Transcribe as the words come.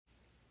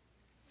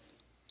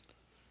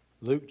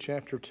Luke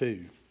chapter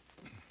 2.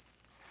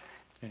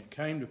 And it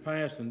came to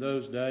pass in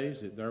those days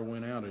that there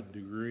went out a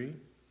decree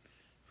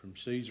from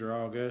Caesar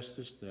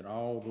Augustus that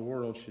all the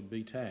world should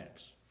be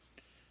taxed.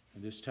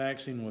 And this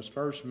taxing was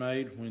first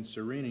made when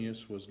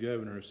Cyrenius was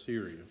governor of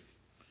Syria.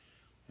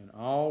 And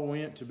all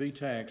went to be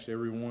taxed,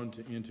 every one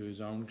into his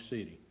own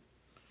city.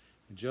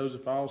 And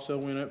Joseph also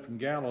went up from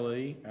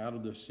Galilee, out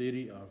of the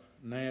city of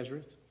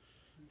Nazareth,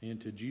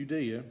 into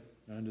Judea,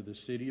 unto the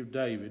city of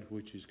David,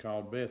 which is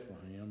called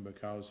Bethlehem,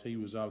 because he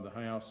was of the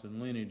house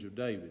and lineage of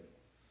David,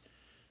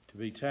 to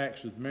be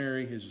taxed with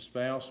Mary, his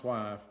espoused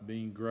wife,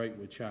 being great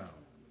with child.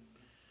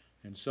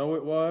 And so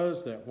it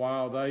was that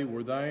while they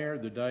were there,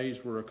 the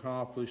days were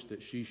accomplished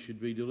that she should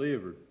be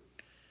delivered.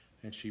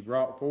 And she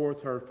brought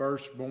forth her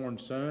firstborn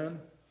son,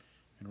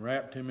 and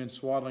wrapped him in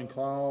swaddling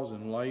cloths,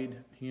 and laid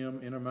him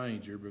in a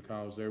manger,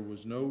 because there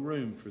was no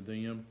room for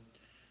them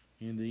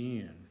in the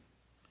inn.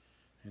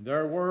 And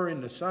there were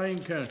in the same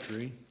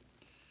country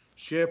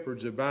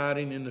shepherds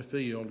abiding in the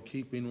field,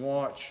 keeping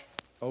watch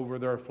over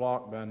their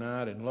flock by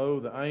night. And lo,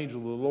 the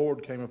angel of the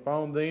Lord came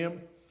upon them,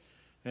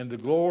 and the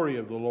glory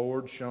of the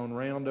Lord shone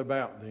round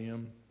about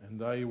them, and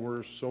they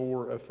were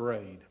sore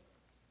afraid.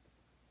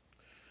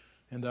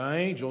 And the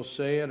angel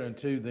said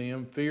unto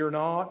them, Fear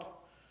not,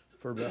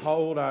 for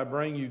behold, I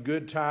bring you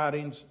good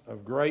tidings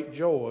of great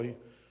joy,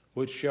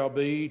 which shall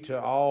be to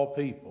all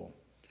people.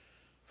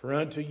 For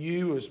unto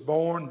you is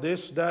born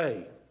this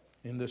day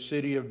in the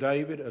city of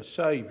David a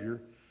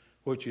Savior,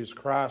 which is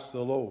Christ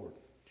the Lord.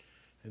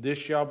 And this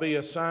shall be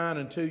a sign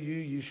unto you,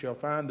 you shall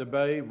find the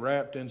babe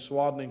wrapped in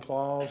swaddling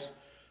cloths,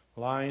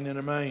 lying in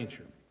a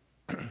manger.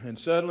 And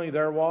suddenly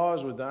there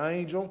was with the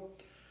angel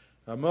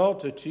a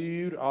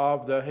multitude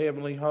of the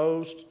heavenly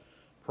host,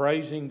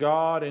 praising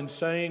God and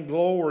saying,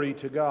 Glory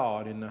to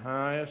God in the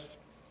highest,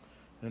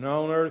 and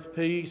on earth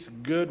peace,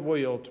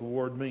 goodwill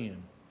toward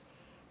men.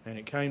 And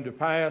it came to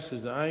pass,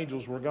 as the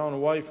angels were gone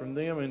away from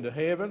them into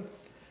heaven,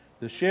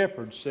 the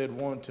shepherds said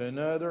one to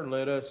another,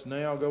 Let us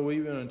now go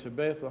even unto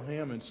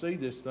Bethlehem, and see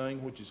this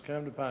thing which is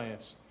come to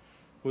pass,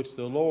 which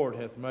the Lord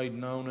hath made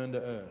known unto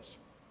us.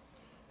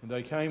 And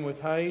they came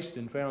with haste,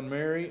 and found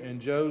Mary and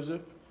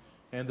Joseph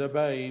and the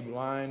babe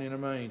lying in a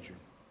manger.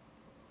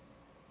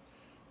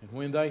 And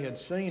when they had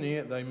seen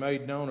it, they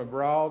made known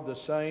abroad the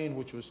saying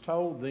which was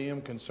told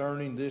them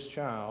concerning this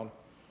child.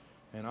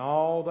 And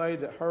all they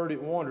that heard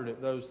it wondered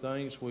at those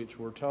things which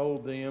were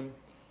told them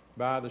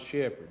by the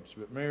shepherds.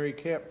 But Mary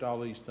kept all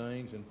these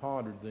things and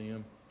pondered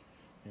them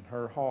in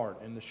her heart.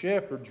 And the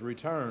shepherds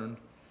returned,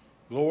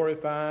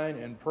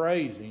 glorifying and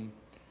praising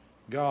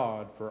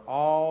God for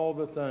all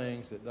the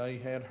things that they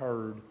had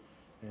heard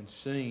and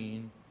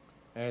seen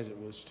as it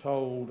was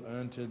told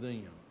unto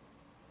them.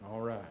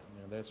 All right,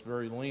 now that's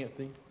very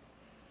lengthy,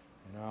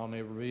 and I'll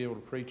never be able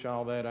to preach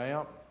all that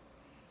out.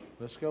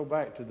 Let's go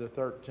back to the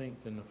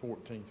 13th and the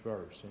 14th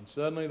verse. And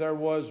suddenly there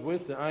was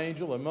with the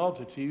angel a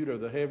multitude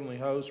of the heavenly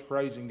host,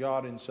 praising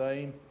God and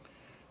saying,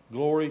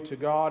 Glory to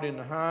God in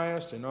the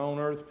highest, and on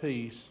earth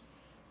peace,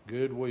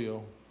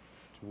 goodwill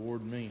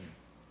toward men.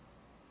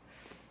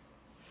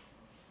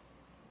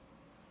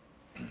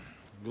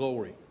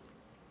 Glory.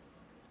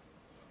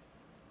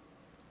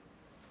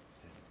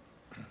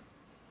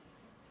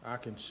 I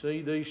can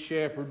see these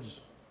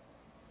shepherds.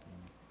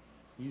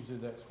 Usually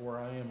that's where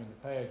I am in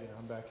the pageant.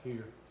 I'm back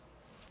here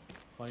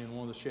playing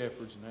one of the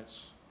shepherds, and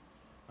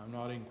I'm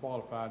not even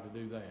qualified to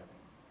do that.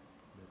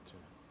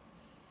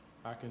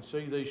 But I can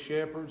see these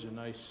shepherds, and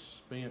they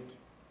spent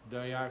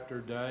day after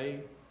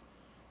day,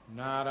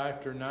 night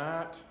after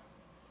night,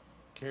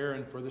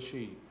 caring for the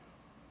sheep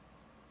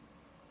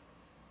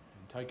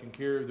and taking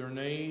care of their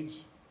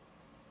needs,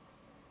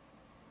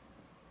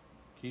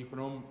 keeping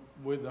them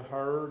with the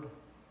herd,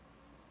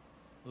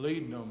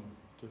 leading them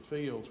to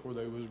fields where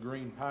there was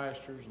green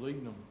pastures,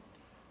 leading them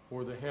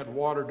where they had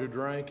water to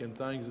drink and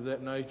things of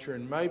that nature.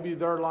 And maybe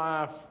their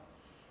life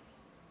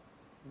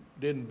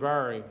didn't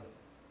vary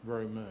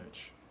very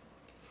much.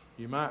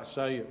 You might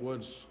say it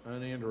was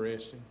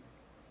uninteresting.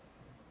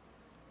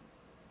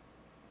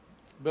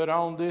 But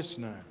on this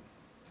night,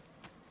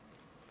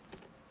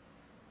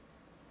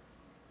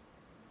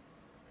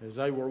 as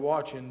they were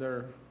watching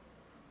their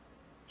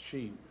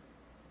sheep,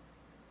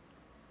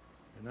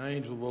 an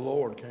angel of the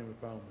Lord came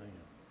upon them.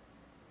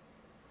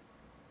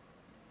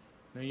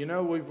 Now, you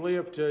know, we've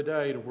lived to a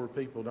day to where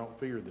people don't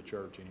fear the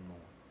church anymore.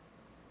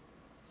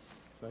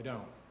 They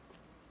don't.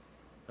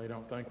 They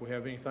don't think we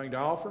have anything to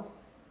offer.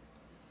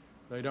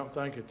 They don't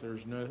think that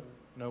there's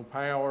no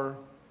power,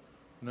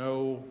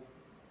 no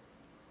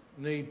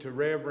need to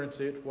reverence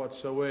it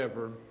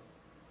whatsoever.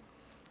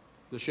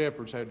 The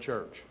shepherds had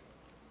church.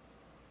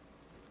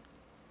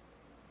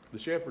 The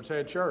shepherds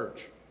had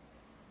church.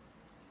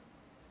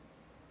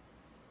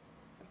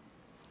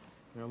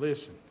 Now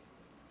listen.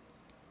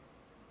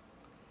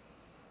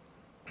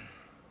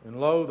 And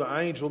lo, the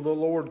angel of the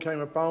Lord came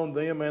upon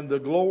them, and the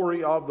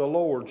glory of the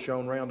Lord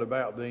shone round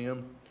about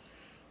them,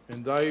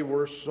 and they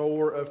were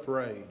sore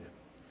afraid.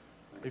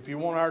 If you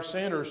want our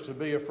sinners to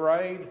be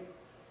afraid,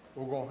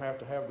 we're going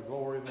to have the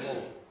glory of the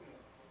Lord.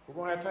 We're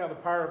going to have the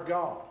power of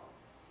God.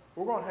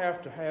 we're going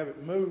to have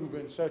it move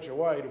in such a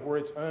way to where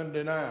it's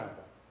undeniable.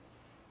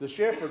 The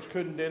shepherds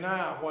couldn't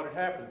deny what had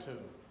happened to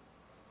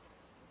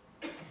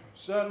them.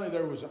 Suddenly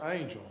there was an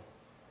angel,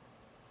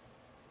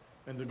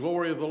 and the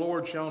glory of the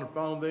Lord shone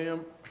upon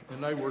them,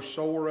 and they were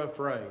sore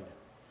afraid.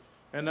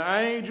 And the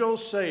angel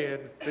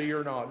said,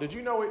 "Fear not." Did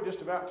you know it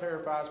just about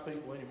terrifies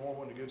people anymore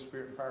when the good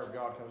spirit and power of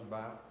God comes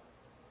by?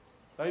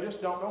 They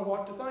just don't know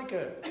what to think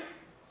of it.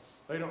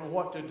 They don't know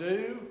what to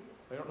do.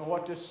 They don't know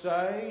what to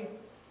say.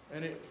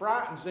 And it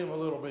frightens them a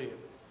little bit.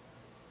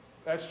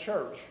 That's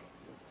church.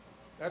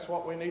 That's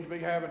what we need to be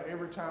having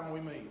every time we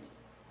meet.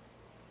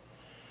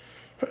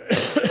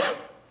 The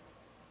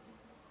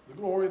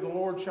glory of the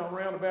Lord shone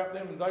round about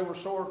them, and they were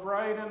sore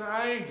afraid. And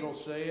the angel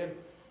said,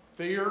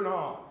 "Fear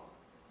not,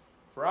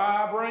 for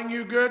I bring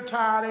you good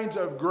tidings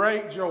of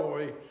great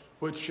joy,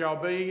 which shall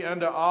be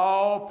unto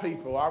all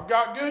people." I've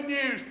got good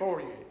news for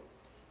you.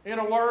 In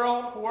a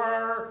world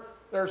where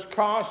there's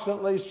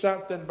constantly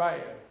something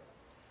bad,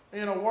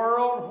 in a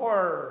world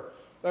where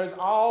there's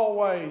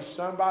always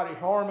somebody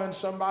harming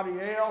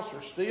somebody else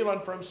or stealing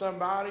from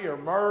somebody or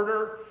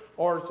murder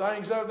or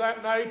things of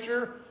that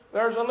nature,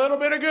 there's a little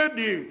bit of good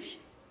news.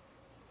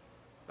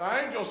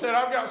 The angel said,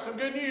 "I've got some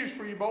good news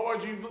for you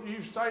boys.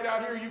 You've stayed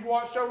out here, you've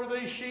watched over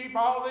these sheep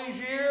all these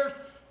years,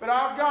 but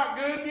I've got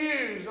good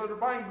news that will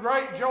bring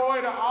great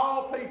joy to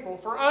all people.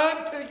 For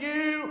unto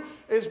you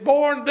is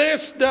born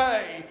this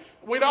day."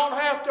 We don't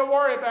have to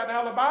worry about it.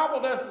 Now, the Bible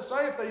doesn't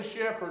say if these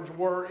shepherds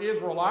were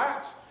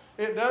Israelites.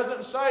 It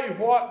doesn't say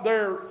what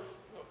their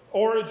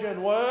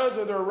origin was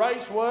or their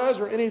race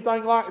was or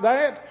anything like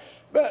that.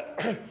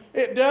 But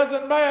it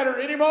doesn't matter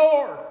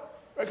anymore,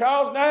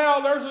 because now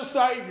there's a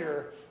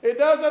Savior. It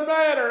doesn't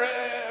matter.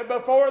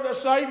 Before the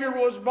Savior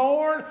was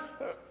born,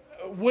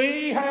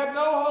 we had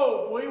no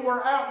hope. We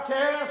were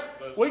outcast.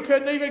 We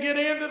couldn't even get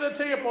into the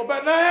temple.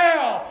 But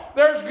now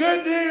there's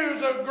good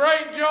news of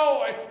great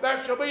joy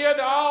that shall be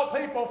unto all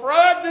people. For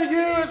unto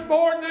you is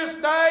born this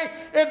day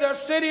in the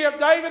city of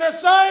David a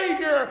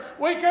Savior.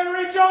 We can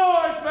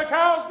rejoice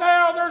because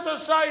now there's a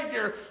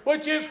Savior,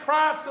 which is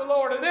Christ the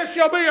Lord. And this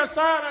shall be a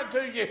sign unto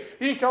you.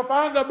 You shall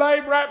find the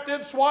babe wrapped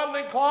in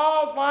swaddling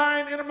cloths,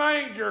 lying in a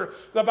manger.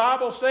 The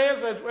Bible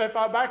says, if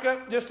I back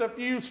up just a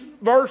few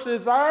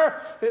verses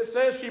there, it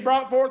says she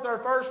brought forth her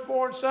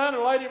firstborn son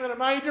and laid him in a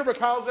manger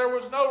because there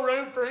was no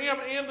room for him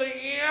in the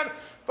inn.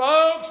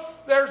 Folks,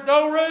 there's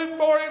no room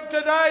for him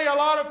today. A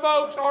lot of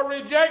folks are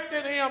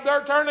rejecting him.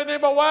 They're turning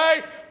him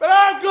away. But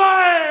I'm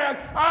glad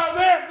I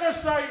met the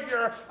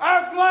Savior.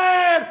 I'm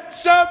glad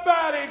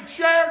somebody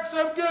shared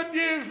some good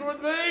news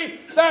with me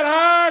that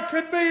I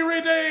could be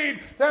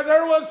redeemed, that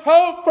there was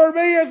hope for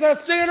me as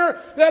a sinner,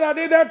 that I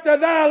didn't have to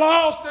die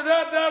lost and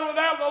undone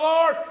without the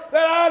Lord,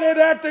 that I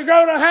didn't have to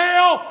go to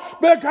hell,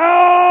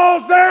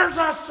 because there's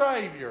a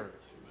Savior.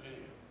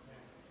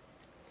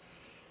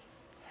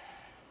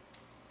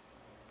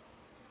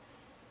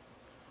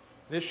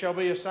 This shall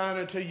be a sign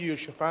unto you. You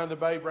shall find the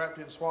babe wrapped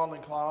in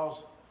swaddling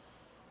cloths,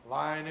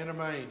 lying in a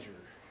manger.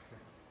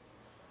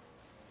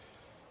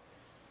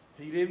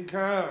 He didn't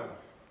come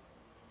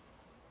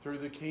through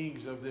the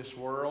kings of this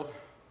world.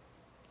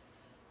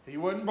 He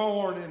wasn't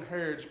born in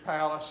Herod's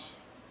palace,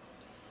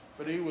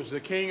 but he was the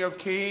King of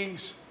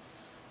kings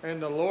and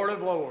the Lord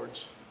of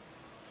lords.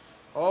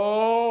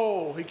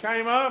 Oh, he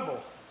came humble.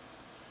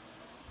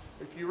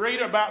 If you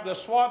read about the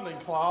swaddling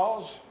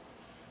cloths,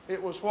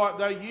 it was what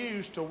they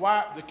used to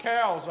wipe the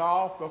cows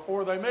off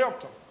before they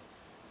milked them.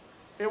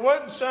 It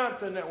wasn't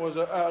something that was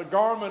a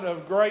garment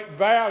of great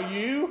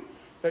value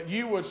that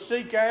you would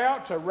seek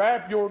out to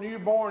wrap your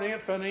newborn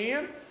infant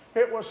in.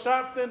 It was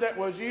something that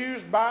was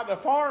used by the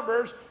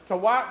farmers to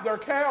wipe their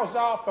cows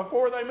off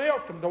before they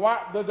milked them, to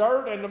wipe the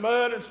dirt and the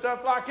mud and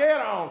stuff like that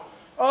on.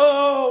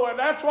 Oh, and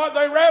that's what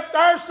they wrapped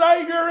our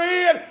Savior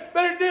in.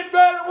 But it didn't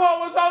matter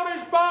what was on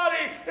his body.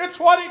 It's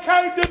what he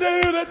came to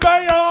do that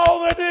made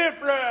all the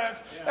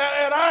difference.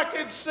 Yeah. And I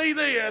can see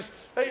this.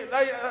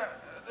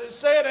 They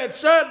said, and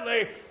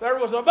suddenly there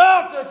was a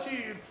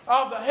multitude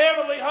of the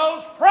heavenly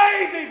host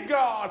praising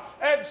God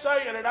and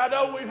saying, and I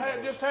know we've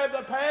just had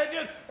the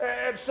pageant,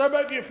 and some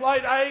of you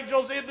played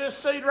angels in this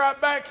scene right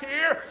back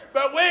here,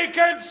 but we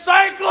can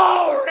say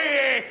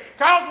glory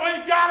because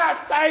we've got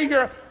a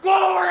Savior.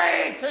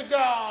 Glory to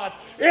God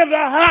in the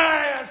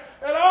highest,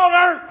 and on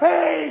earth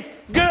peace,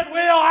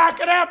 goodwill. I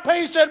can have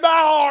peace in my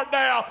heart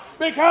now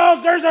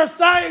because there's a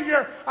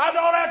Savior. I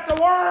don't have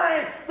to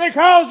worry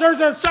because there's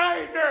a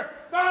Savior.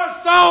 My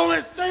soul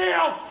is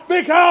still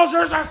because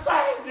there's a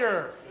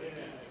Savior.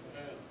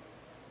 Amen.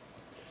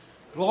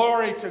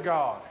 Glory to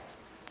God.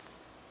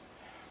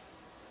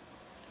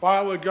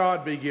 Why would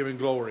God be giving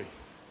glory?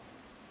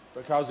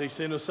 Because he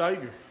sent a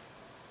Savior.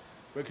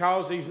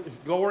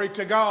 Glory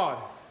to God.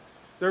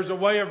 There's a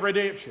way of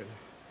redemption.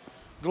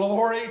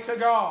 Glory to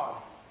God.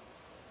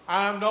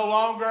 I am no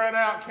longer an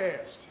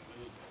outcast.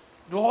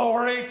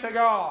 Glory to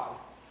God.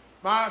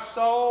 My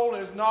soul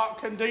is not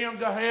condemned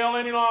to hell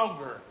any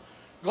longer.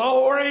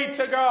 Glory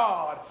to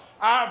God.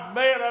 I've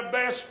met a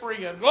best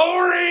friend.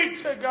 Glory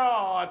to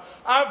God.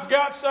 I've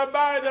got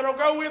somebody that'll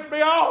go with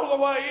me all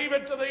the way,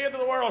 even to the end of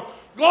the world.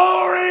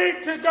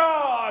 Glory to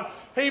God.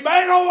 He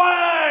made a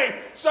way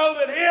so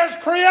that His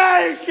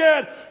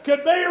creation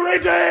could be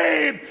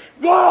redeemed.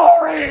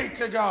 Glory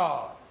to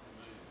God.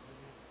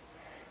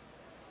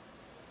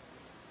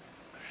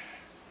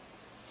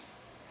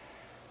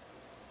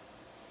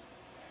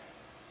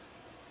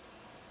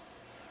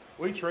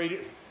 We treat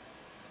it,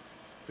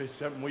 if it's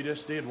something we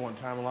just did one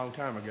time a long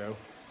time ago,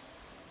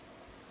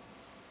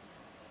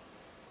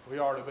 we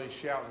ought to be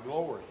shouting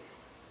glory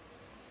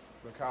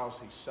because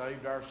He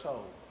saved our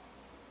soul.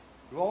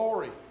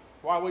 Glory.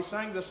 Why we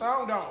sing the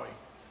song, don't we?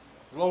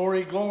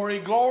 Glory, glory,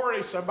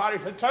 glory. Somebody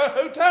who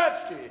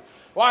touched you.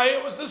 Why,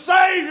 it was the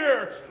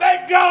Savior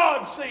that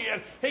God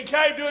sent. He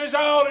came to His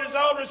own, and His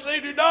own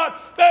received Him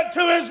not. But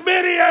to as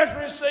many as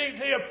received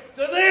Him,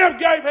 to them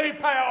gave He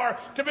power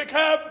to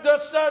become the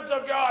sons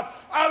of God.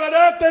 I'm a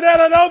nothing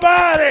and a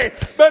nobody.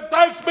 But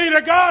thanks be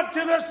to God, to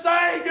the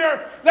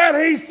Savior that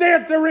He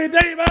sent to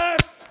redeem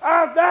us.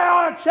 I'm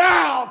now a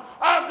child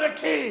of the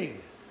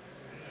King.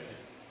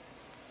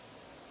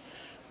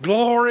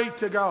 Glory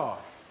to God.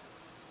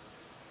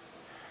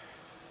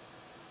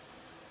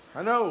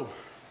 I know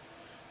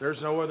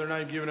there's no other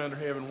name given under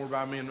heaven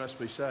whereby men must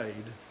be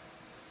saved.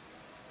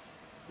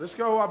 Let's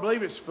go, I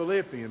believe it's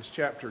Philippians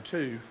chapter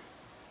 2.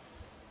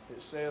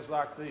 It says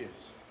like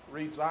this,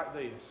 reads like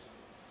this.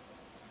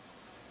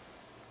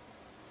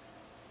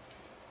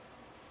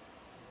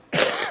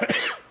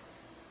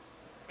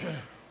 It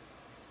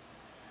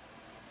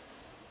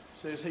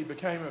says, He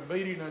became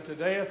obedient unto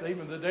death,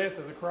 even the death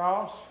of the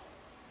cross,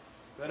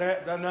 that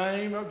at the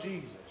name of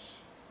Jesus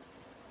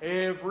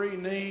every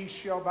knee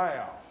shall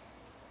bow,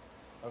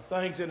 of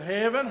things in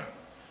heaven,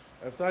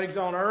 of things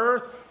on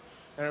earth,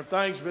 and of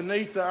things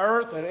beneath the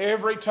earth, and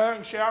every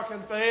tongue shall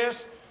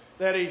confess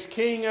that He's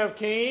King of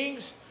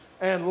kings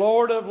and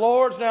Lord of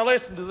lords. Now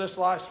listen to this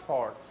last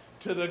part.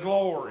 To the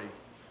glory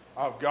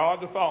of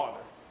God the Father.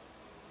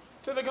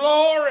 To the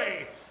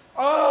glory.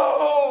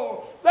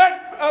 Oh,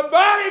 that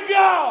Almighty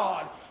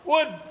God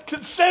would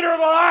consider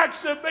the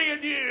likes of me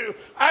and you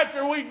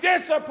after we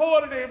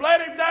disappointed Him,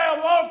 let Him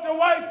down, walked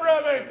away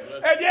from Him,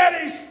 and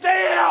yet He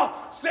still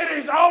sent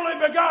His only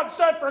begotten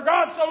Son. For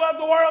God so loved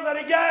the world that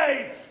He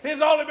gave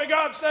His only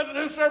begotten Son, that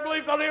whosoever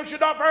believes on Him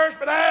should not perish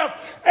but have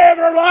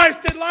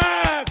everlasting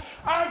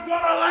life. I'm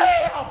going to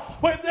live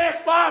when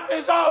this life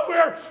is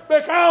over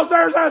because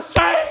there's a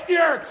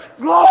Savior.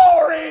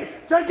 Glory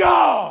to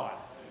God.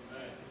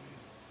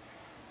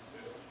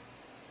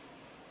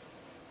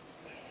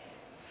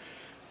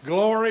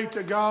 Glory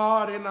to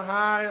God in the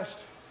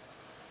highest.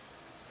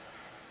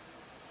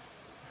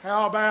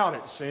 How about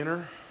it,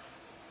 sinner?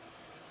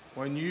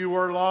 When you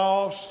were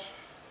lost,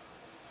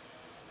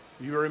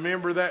 you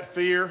remember that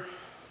fear?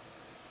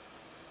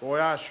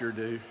 Boy, I sure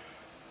do.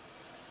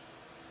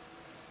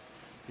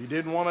 You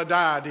didn't want to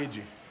die, did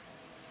you?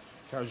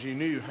 Because you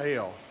knew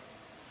hell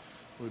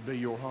would be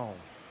your home.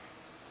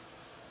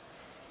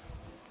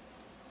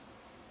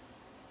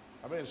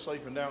 I've been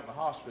sleeping down at the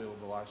hospital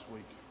the last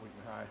week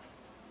and a half.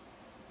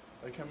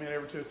 They come in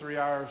every 2 or 3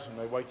 hours and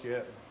they wake you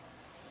up.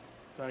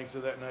 Things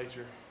of that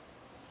nature.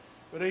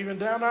 But even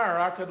down there,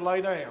 I could lay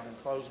down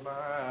and close my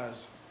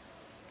eyes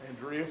and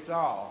drift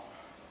off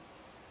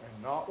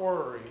and not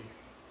worry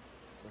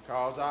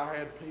because I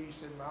had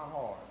peace in my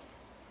heart.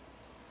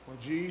 When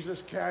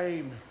Jesus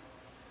came,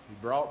 He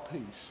brought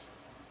peace.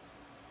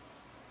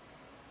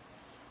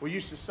 We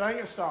used to sing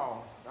a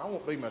song. I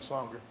won't be much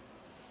longer.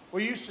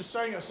 We used to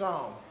sing a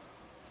song.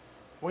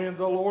 When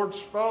the Lord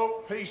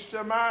spoke peace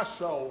to my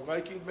soul,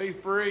 making me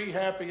free,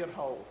 happy, and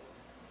whole.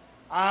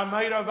 I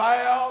made a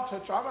vow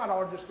to, I might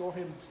ought to just go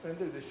ahead and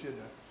do this,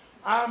 shouldn't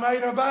I? I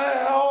made a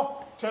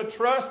vow to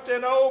trust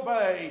and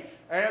obey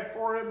and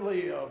for Him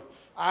live.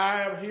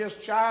 I am His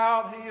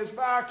child, He is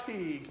my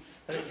King.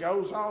 And it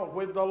goes on.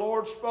 When the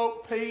Lord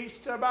spoke peace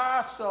to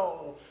my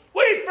soul,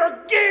 we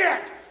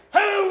forget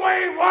who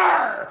we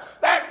were,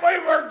 that we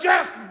were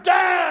just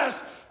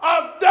dust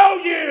of no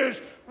use,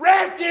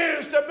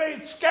 refuse to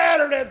be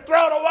scattered and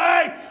thrown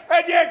away,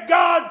 and yet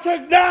God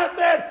took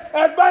nothing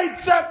and made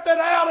something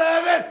out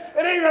of it,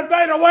 and even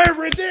made a way of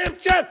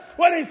redemption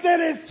when He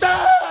sent His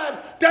Son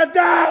to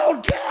die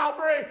on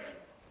Calvary.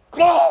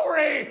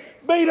 Glory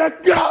be to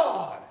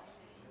God.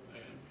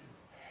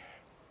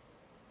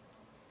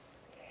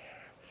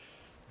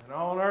 And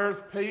on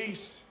earth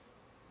peace.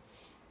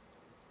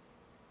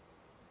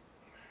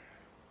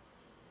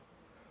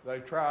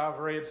 They've tried, I've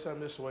read some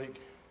this week.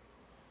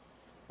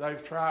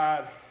 They've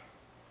tried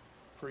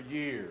for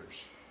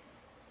years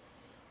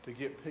to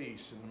get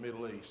peace in the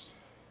Middle East.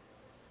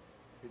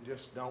 It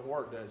just don't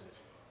work, does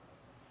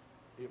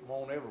it? It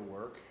won't ever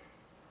work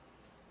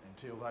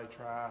until they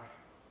try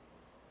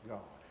God.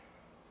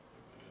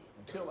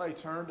 Until they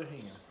turn to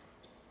Him.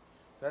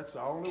 That's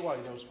the only way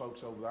those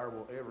folks over there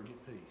will ever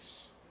get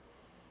peace.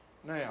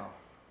 Now,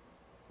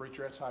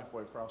 preacher, that's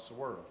halfway across the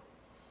world.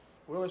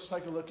 Well, let's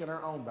take a look in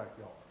our own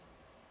backyard.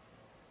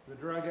 The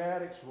drug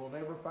addicts will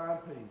never find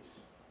peace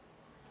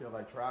till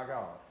they try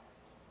God.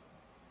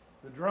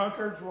 The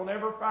drunkards will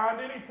never find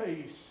any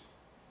peace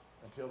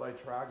until they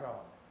try God.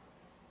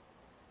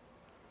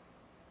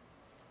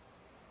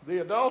 The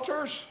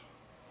adulterers,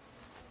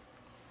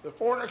 the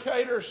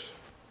fornicators,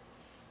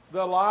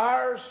 the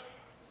liars.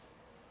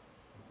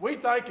 We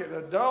think that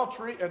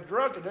adultery and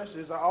drunkenness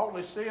is the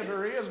only sin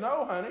there is.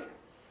 No, honey.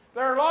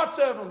 There are lots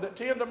of them that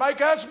tend to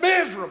make us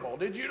miserable.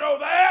 Did you know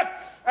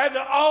that? And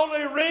the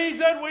only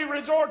reason we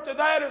resort to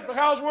that is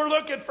because we're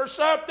looking for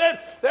something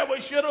that we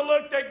should have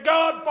looked at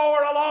God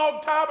for a long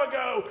time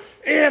ago.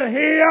 In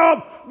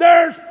Him,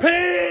 there's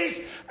peace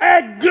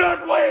and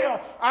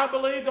goodwill. I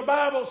believe the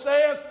Bible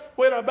says,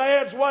 when a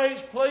man's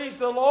ways please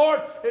the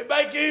Lord, it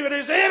makes even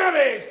his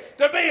enemies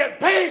to be at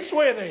peace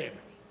with him.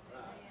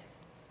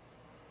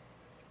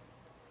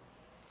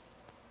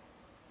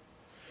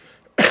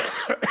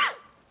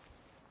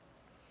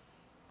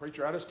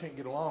 Preacher, I just can't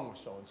get along with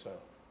so-and-so.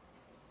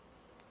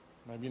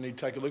 Maybe you need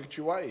to take a look at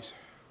your ways.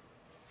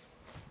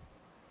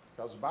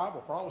 Because the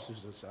Bible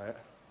promises us that.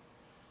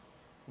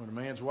 When a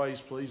man's ways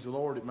please the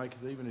Lord, it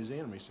maketh even his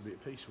enemies to be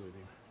at peace with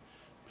him.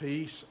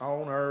 Peace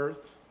on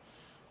earth,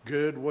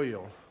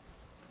 goodwill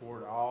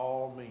toward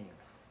all men.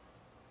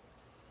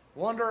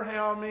 Wonder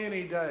how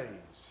many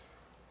days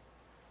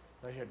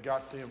they had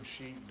got them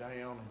sheep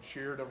down and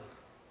sheared them.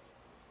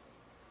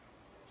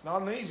 It's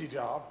not an easy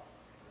job.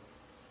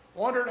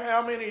 Wondered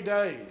how many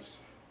days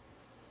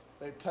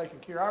they'd taken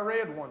care. I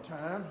read one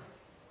time,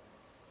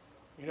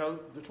 you know,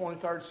 the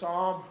 23rd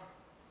Psalm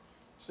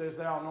says,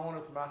 Thou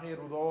anointest my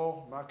head with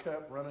oil, my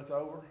cup runneth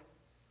over.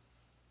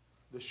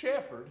 The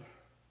shepherd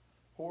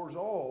pours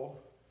oil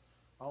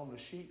on the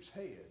sheep's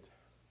head.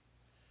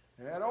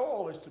 And that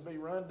oil is to be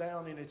run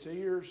down in its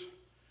ears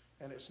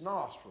and its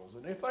nostrils.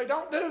 And if they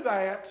don't do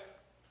that,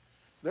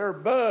 there are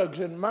bugs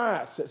and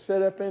mites that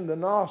set up in the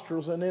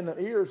nostrils and in the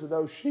ears of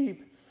those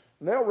sheep.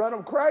 And they'll run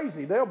them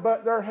crazy. They'll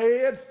butt their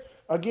heads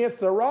against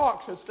the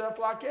rocks and stuff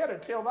like that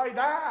until they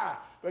die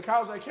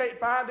because they can't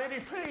find any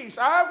peace.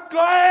 I'm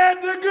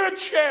glad the Good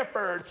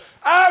Shepherd.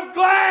 I'm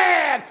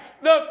glad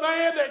the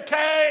man that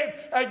came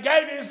and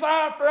gave his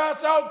life for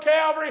us on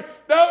Calvary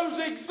knows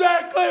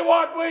exactly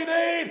what we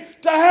need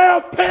to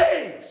have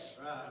peace.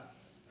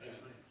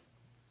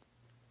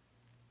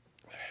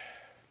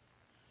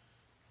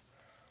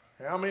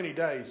 How many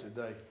days did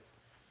they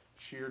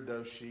sheared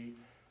those sheep?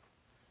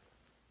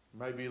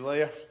 Maybe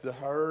left the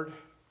herd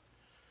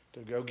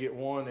to go get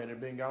one that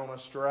had been gone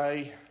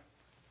astray.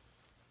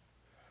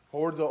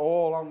 Poured the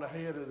oil on the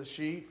head of the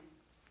sheep.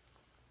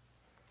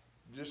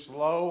 Just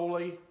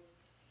lowly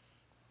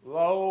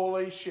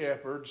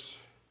shepherds.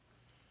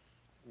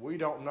 We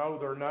don't know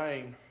their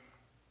name,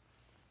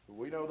 but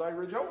we know they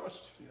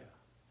rejoiced. Yeah.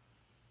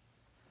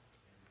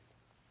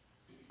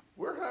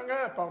 We're hung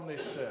up on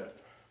this stuff.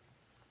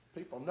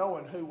 People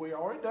knowing who we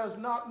are. It does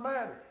not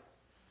matter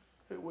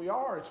who we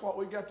are. It's what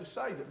we've got to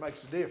say that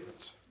makes a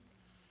difference.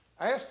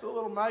 Ask the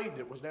little maid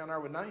that was down there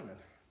with Naaman.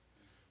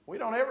 We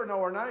don't ever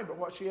know her name, but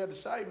what she had to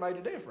say made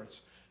a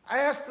difference.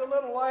 Ask the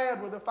little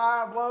lad with the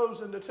 5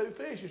 loaves and the 2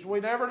 fishes. We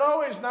never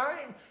know his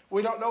name.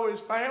 We don't know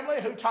his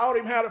family, who taught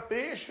him how to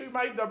fish, who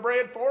made the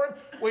bread for him.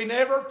 We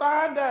never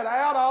find that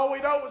out. All we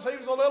know is he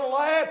was a little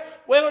lad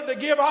willing to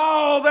give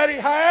all that he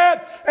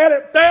had, and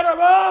it fed a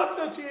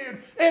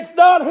multitude. It's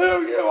not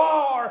who you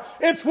are.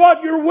 It's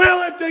what you're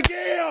willing to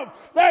give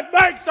that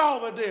makes all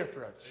the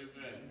difference.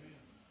 Amen.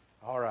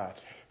 All right.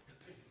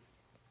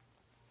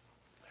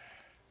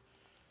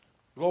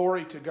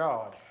 Glory to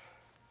God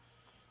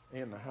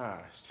in the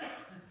highest.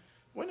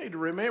 We need to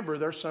remember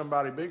there's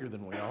somebody bigger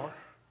than we are.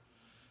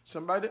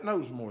 Somebody that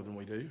knows more than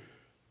we do.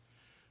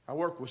 I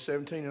work with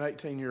 17 and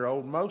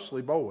 18-year-old,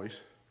 mostly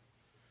boys.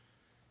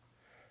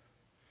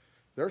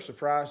 They're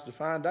surprised to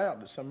find out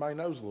that somebody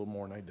knows a little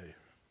more than they do.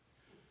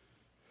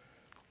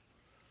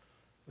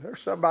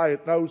 There's somebody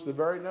that knows the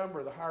very number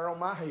of the hair on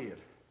my head.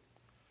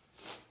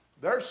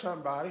 There's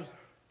somebody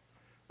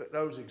that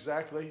knows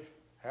exactly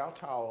how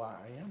tall I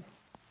am.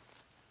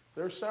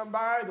 There's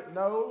somebody that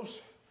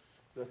knows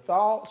the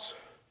thoughts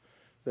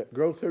that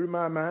go through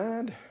my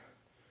mind.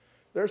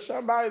 There's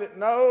somebody that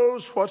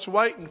knows what's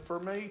waiting for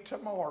me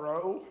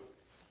tomorrow.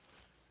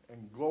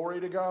 And glory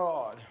to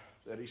God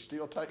that He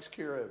still takes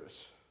care of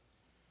us.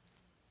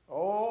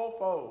 Oh,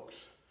 folks,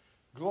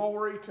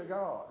 glory to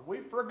God.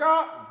 We've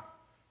forgotten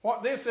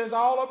what this is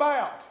all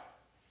about.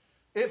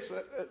 It's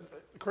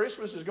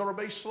Christmas is going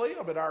to be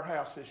slim at our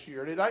house this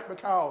year. And it ain't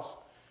because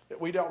that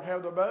we don't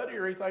have the money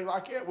or anything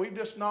like that. We've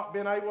just not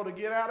been able to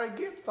get out and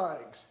get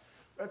things.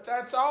 But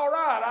that's all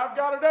right. I've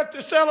got enough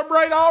to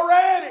celebrate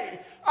already.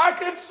 I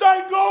can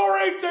say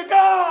glory to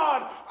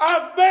God.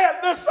 I've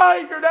met the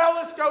Savior. Now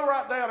let's go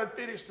right down and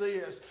finish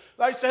this.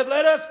 They said,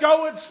 let us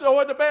go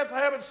into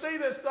Bethlehem and see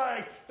this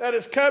thing that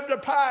has come to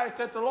pass,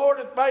 that the Lord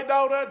hath made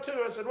known unto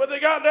us. And when they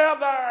got down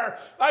there,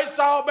 they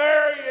saw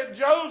Mary and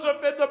Joseph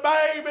and the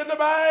babe in the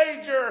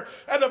manger.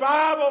 And the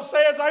Bible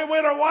says they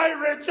went away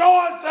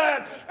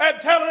rejoicing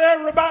and telling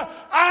everybody,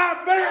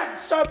 I met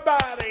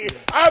somebody.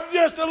 I'm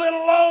just a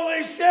little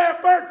lowly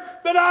shepherd,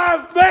 but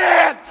I've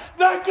met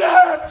the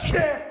Good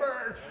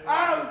Shepherd.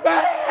 I'm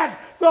glad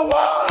the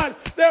one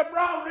that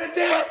brought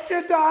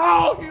redemption to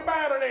all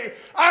humanity.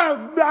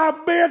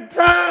 I've been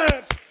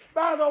touched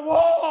by the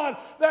one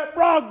that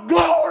brought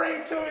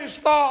glory to his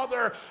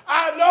Father.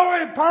 I know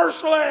him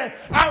personally.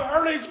 I've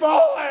heard his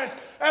voice,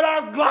 and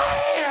I'm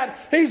glad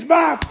he's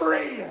my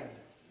friend.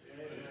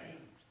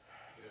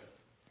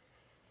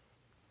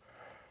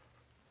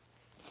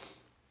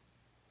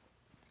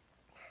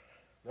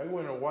 They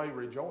went away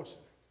rejoicing.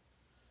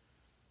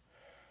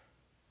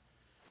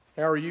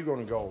 How are you going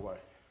to go away?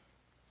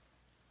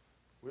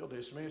 We'll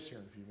dismiss here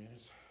in a few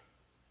minutes.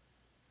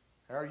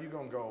 How are you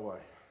going to go away?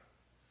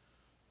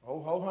 Oh,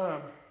 ho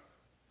hum.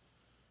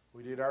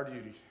 We did our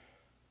duty.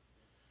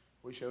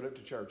 We showed up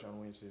to church on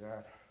Wednesday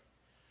night.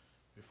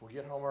 If we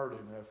get home early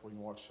enough, we can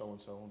watch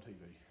so-and-so on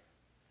TV.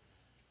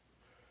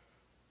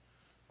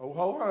 Oh,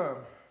 ho hum.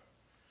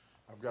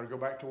 I've got to go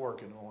back to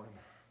work in the morning.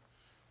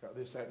 Got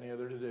this, that, and the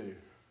other to do.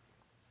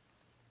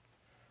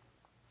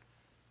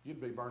 You'd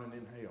be burning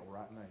in hell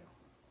right now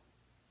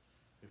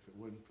if it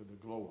wasn't for the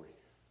glory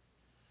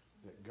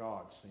that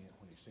God sent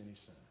when he sent his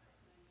son.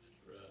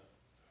 Right.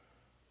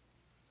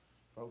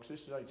 Folks,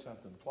 this ain't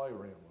something to play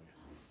around with.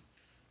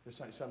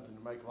 This ain't something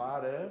to make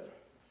light of.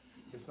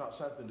 It's not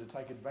something to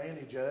take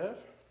advantage of.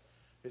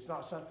 It's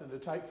not something to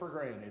take for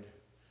granted.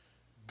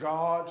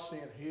 God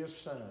sent his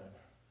son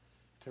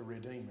to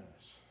redeem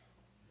us.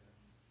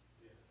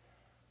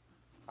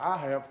 I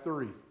have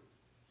 3.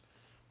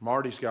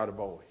 Marty's got a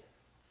boy.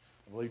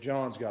 I believe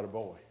John's got a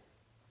boy.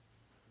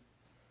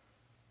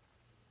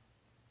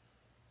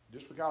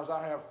 Just because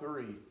I have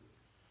 3,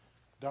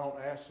 don't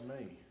ask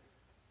me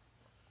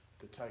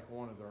to take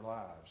one of their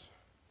lives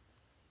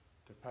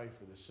to pay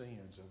for the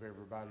sins of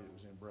everybody that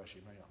was in Brushy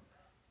Mountain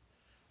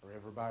or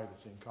everybody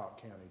that's in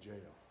Cocke County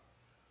Jail.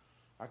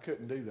 I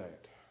couldn't do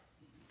that.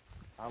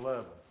 I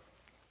love them.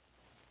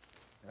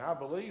 And I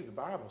believe the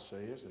Bible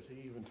says that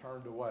he even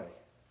turned away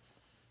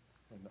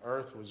and the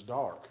earth was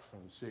dark from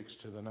the 6th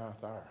to the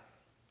 9th hour.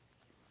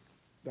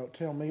 Don't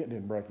tell me it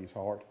didn't break his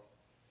heart,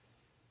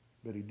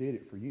 but he did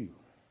it for you.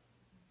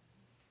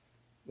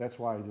 That's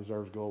why he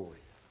deserves glory.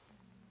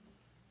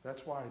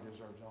 That's why he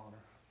deserves honor.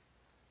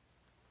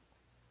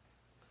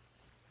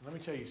 Let me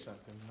tell you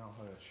something, and I'll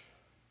hush.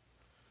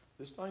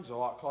 This thing's a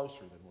lot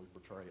closer than we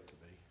portray it to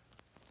be.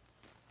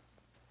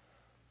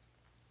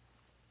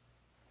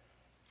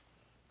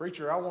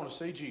 Preacher, I want to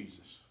see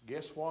Jesus.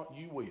 Guess what?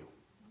 You will.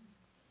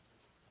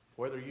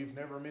 Whether you've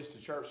never missed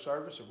a church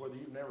service or whether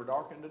you've never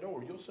darkened the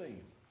door, you'll see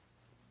him.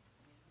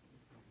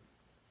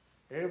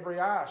 Every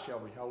eye shall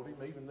behold him,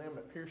 even them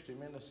that pierced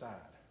him in the side.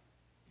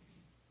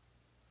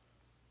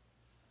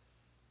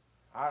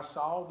 I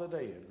saw the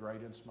dead,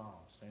 great and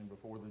small, stand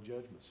before the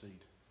judgment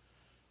seat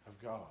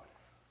of God.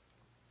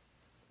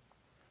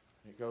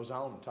 It goes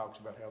on and talks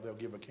about how they'll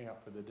give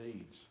account for the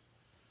deeds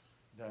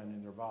done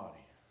in their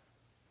body.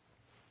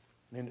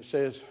 And then it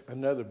says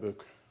another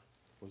book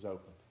was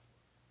opened,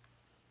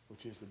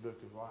 which is the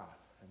book of life.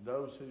 And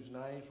those whose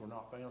names were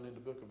not found in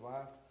the book of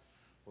life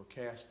were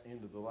cast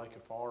into the lake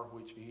of fire,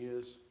 which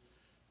is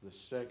the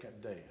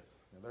second death.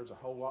 Now, there's a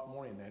whole lot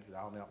more in that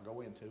I'll not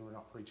go into or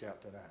not preach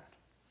out tonight.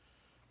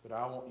 But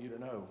I want you to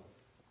know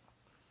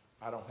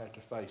I don't have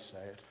to face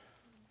that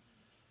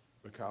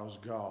because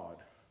God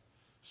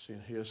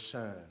sent his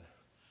son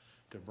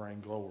to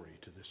bring glory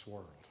to this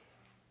world.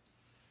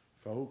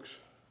 Folks,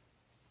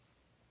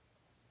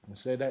 I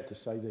said that to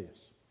say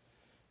this.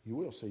 You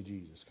will see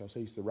Jesus because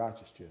he's the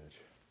righteous judge.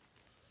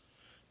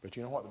 But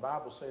you know what the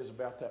Bible says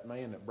about that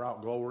man that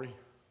brought glory?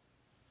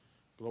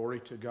 Glory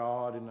to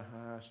God in the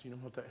highest. You know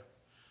what the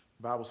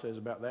Bible says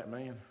about that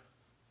man?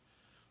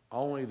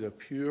 Only the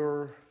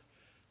pure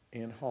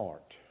in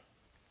heart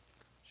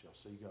shall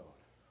see God.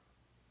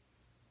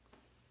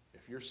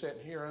 If you're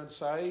sitting here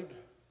unsaved,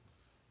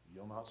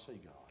 you'll not see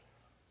God.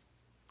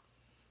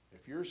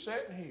 If you're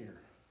sitting here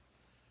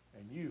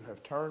and you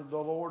have turned the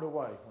Lord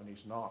away when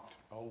he's knocked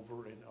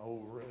over and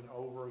over and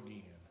over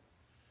again,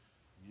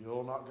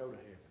 you'll not go to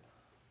heaven.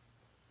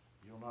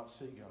 You'll not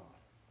see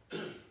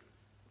God.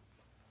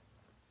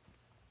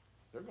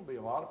 There are going to be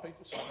a lot of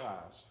people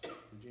surprised.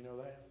 Did you know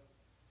that?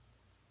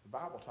 The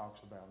Bible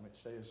talks about them. It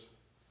says,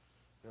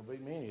 there'll be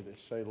many that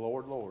say,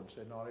 Lord, Lord. It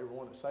said, not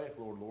everyone that saith,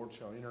 Lord, Lord,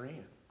 shall enter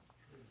in.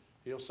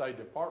 He'll say,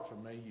 depart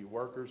from me, you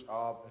workers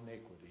of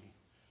iniquity.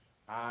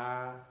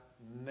 I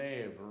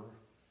never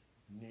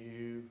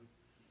knew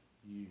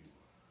you.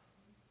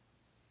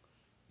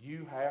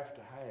 You have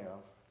to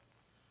have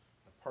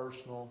a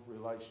personal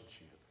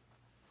relationship.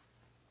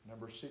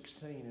 Number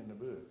 16 in the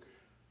book.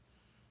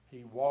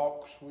 He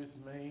walks with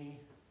me.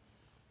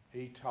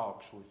 He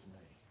talks with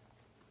me.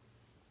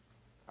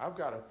 I've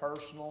got a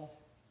personal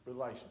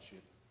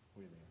relationship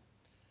with him.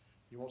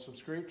 You want some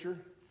scripture?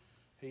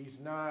 He's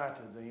nigh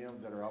to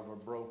them that are of a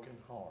broken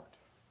heart.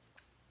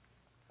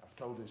 I've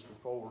told this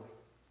before.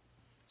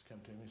 It's come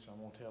to me, so I'm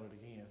going to tell it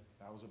again.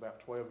 I was about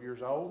 12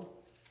 years old.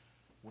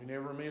 We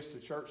never missed a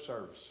church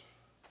service.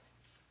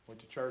 Went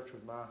to church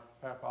with my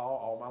papa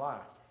all my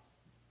life.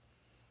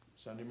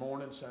 Sunday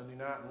morning, Sunday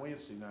night, and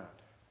Wednesday night.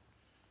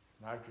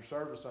 And after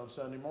service on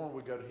Sunday morning,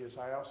 we'd go to his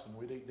house and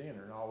we'd eat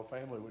dinner, and all the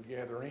family would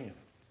gather in.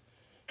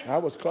 And I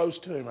was close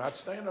to him. I'd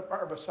stand up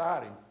there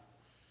beside him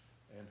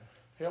and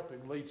help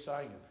him lead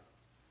singing.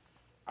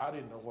 I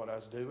didn't know what I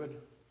was doing,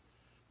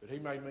 but he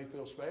made me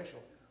feel special.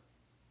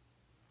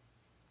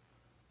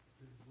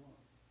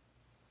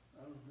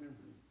 I remember.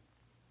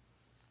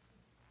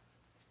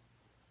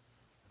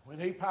 When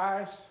he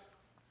passed,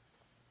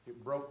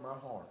 it broke my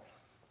heart.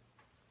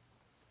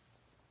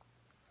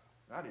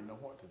 I didn't know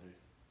what to do.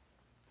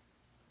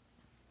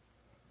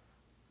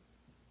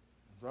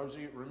 Those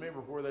of you that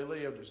remember where they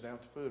lived, it's down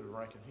at the foot of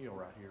Rankin Hill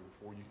right here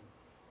before you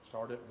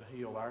start up the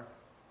hill there.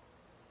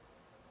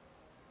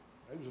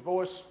 There was a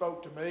voice that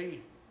spoke to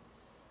me,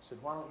 said,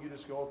 why don't you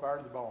just go up there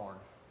to the barn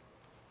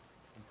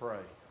and pray?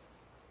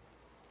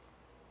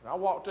 And I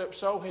walked up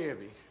so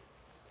heavy,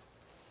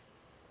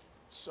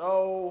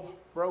 so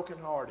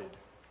brokenhearted.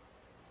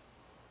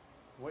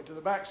 Went to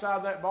the backside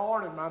of that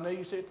barn and my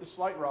knees hit the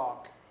slate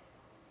rock.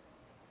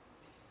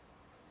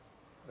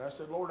 And I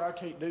said, Lord, I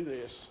can't do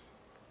this.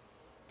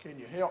 Can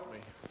you help me?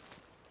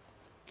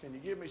 Can you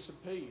give me some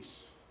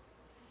peace?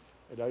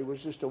 And there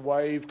was just a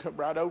wave come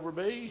right over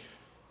me.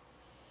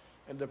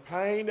 And the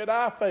pain that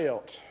I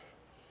felt,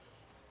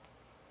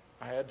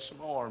 I had some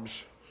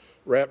arms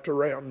wrapped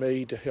around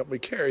me to help me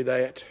carry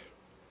that.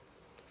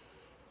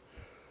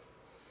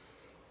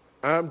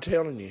 I'm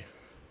telling you,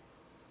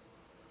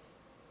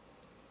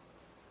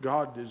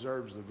 God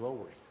deserves the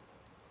glory.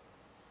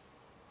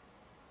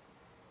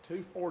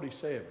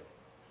 247.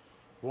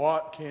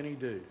 What can he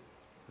do?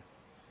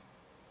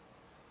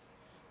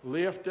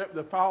 Lift up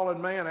the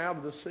fallen man out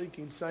of the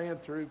sinking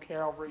sand through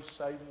Calvary's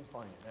saving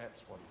plan.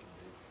 That's what he can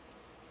do.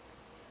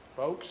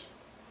 Folks,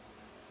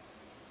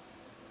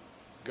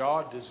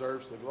 God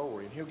deserves the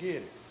glory, and he'll get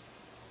it.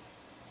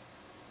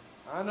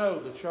 I know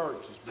the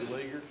church is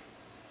beleaguered.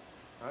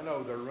 I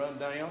know they're run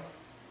down.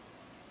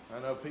 I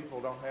know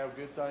people don't have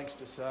good things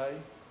to say.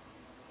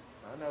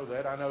 I know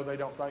that. I know they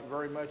don't think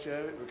very much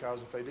of it,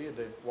 because if they did,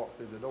 they'd walk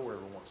through the door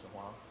every once in a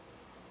while.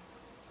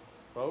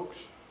 Folks,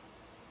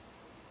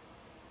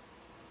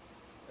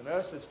 and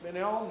us that's been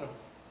on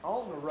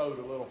the road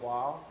a little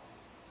while,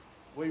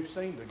 we've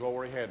seen the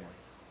glory, hadn't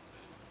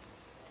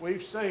we?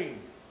 We've seen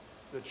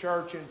the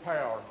church in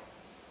power.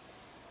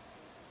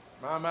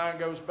 My mind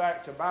goes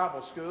back to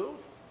Bible school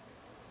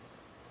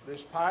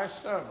this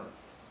past summer.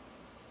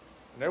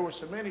 And there were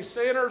so many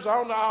sinners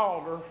on the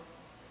altar,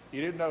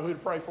 you didn't know who to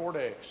pray for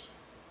next.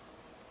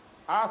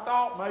 I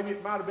thought maybe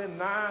it might have been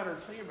 9 or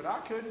 10, but I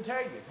couldn't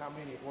tell you how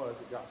many it was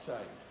that got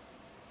saved.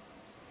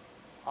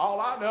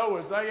 All I know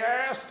is they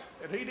asked,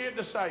 and he did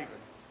the saving.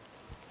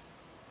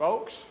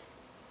 Folks,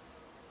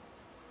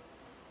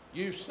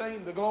 you've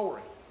seen the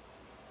glory.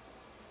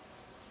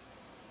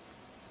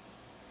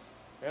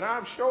 And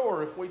I'm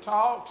sure if we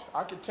talked,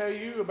 I could tell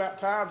you about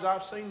times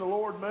I've seen the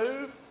Lord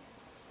move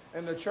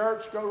and the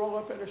church go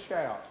up in a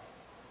shout.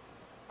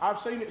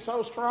 I've seen it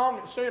so strong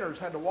that sinners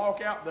had to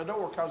walk out the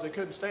door because they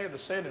couldn't stand to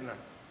sit in the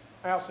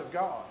house of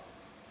God.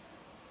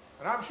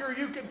 And I'm sure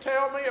you can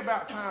tell me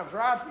about times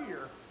right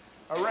here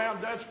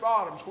around Dutch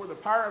Bottoms where the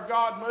power of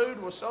God moved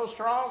and was so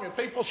strong and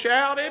people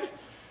shouted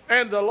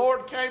and the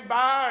Lord came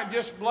by and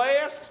just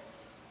blessed.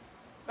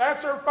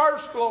 That's her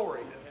first glory.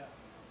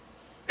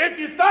 If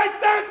you think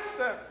that's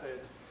something,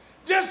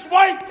 just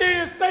wait till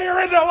you see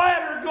her in the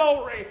latter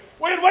glory.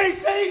 When we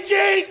see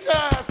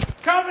Jesus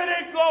coming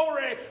in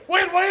glory,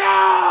 when we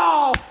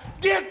all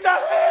get to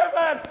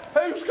heaven,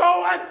 who's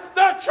going?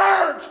 The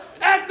church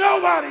and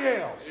nobody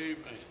else. Amen.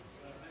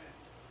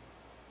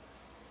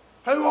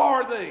 Who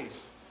are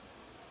these?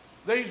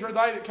 These are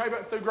they that came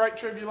up through great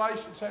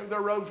tribulations, having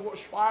their robes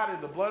washed white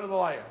in the blood of the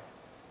Lamb.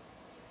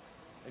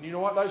 And you know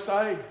what they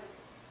say?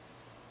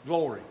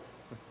 Glory.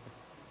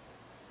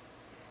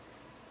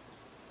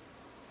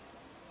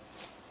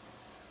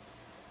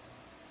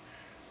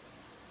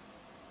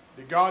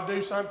 Did God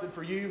do something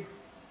for you?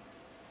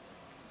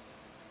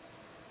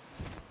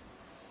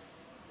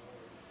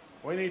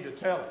 We need to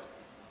tell it.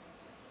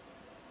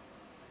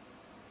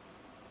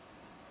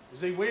 Is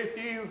he with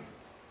you?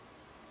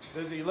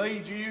 Does he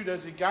lead you?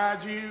 Does he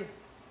guide you?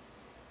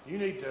 You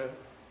need to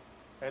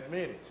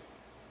admit it.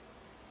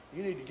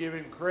 You need to give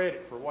him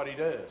credit for what he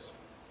does.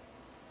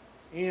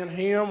 In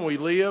him we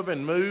live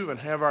and move and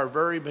have our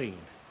very being.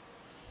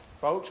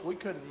 Folks, we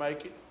couldn't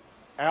make it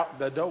out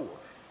the door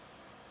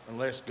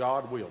unless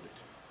God willed it.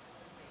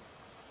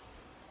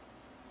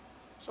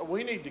 So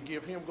we need to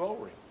give him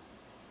glory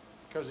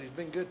because he's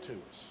been good to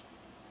us.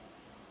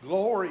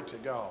 Glory to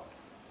God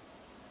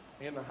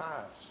in the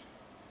highest.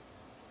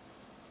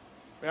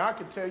 Now, I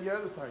could tell you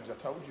other things I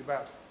told you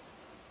about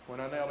when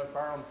I knelt up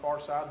there on the far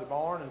side of the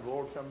barn and the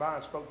Lord come by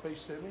and spoke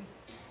peace to me.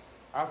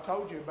 I've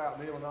told you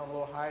about kneeling on a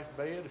little half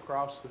bed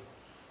across the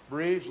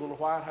bridge, a little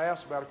white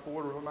house about a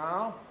quarter of a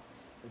mile.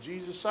 And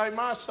Jesus saved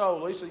my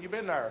soul. Lisa, you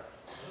been there.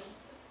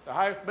 The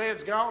half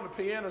bed's gone. The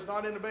piano's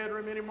not in the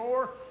bedroom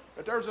anymore.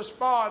 But there's a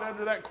spot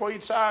under that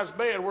queen-sized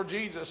bed where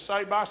Jesus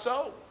saved my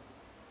soul.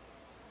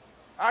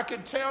 I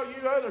could tell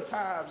you other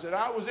times that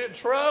I was in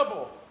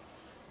trouble,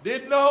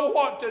 didn't know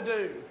what to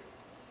do.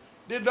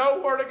 didn't know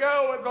where to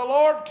go, and the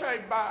Lord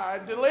came by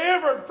and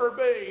delivered for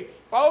me.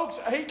 Folks,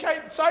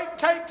 Satan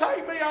can't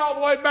take me all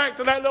the way back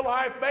to that little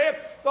half bed.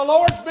 The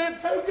Lord's been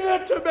too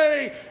good to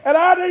me, and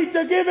I need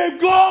to give Him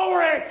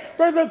glory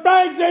for the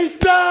things He's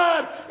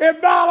done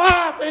in my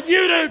life, and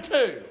you do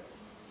too.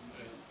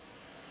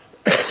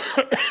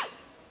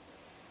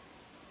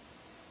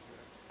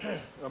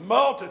 A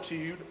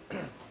multitude,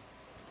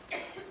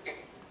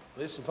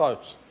 listen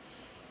close.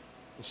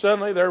 And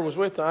suddenly there was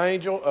with the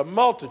angel a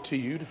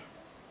multitude,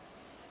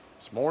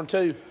 it's more than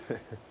two,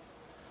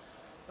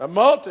 a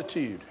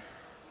multitude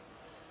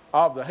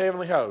of the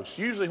heavenly host.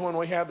 Usually when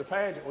we have the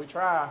pageant, we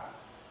try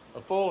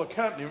a full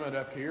accompaniment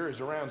up here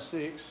is around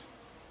 6.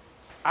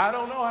 I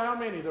don't know how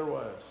many there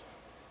was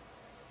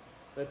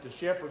that the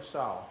shepherds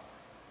saw,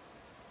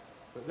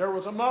 but there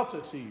was a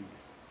multitude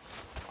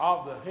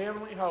of the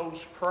heavenly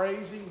host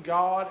praising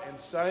God and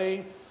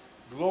saying,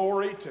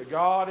 glory to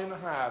God in the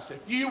highest.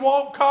 If you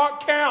want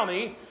Cocke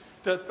County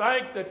to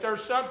think that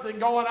there's something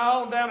going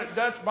on down at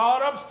Dutch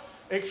Bottoms,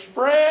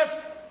 express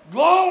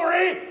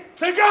glory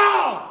to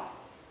God.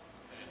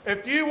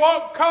 If you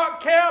want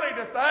Cocke County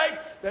to think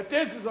that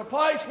this is a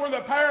place where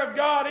the power of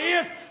God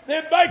is,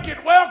 then make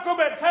it welcome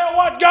and tell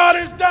what God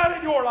has done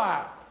in your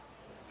life.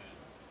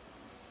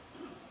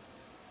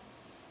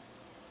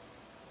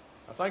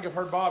 I think I've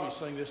heard Bobby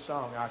sing this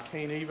song, I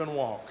can't even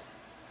walk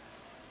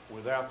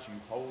without you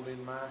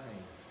holding my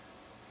hand.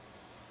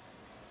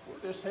 Well,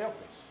 just help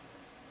us.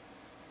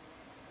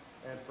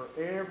 And for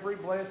every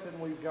blessing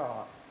we've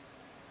got,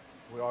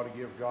 we ought to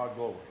give God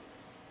glory.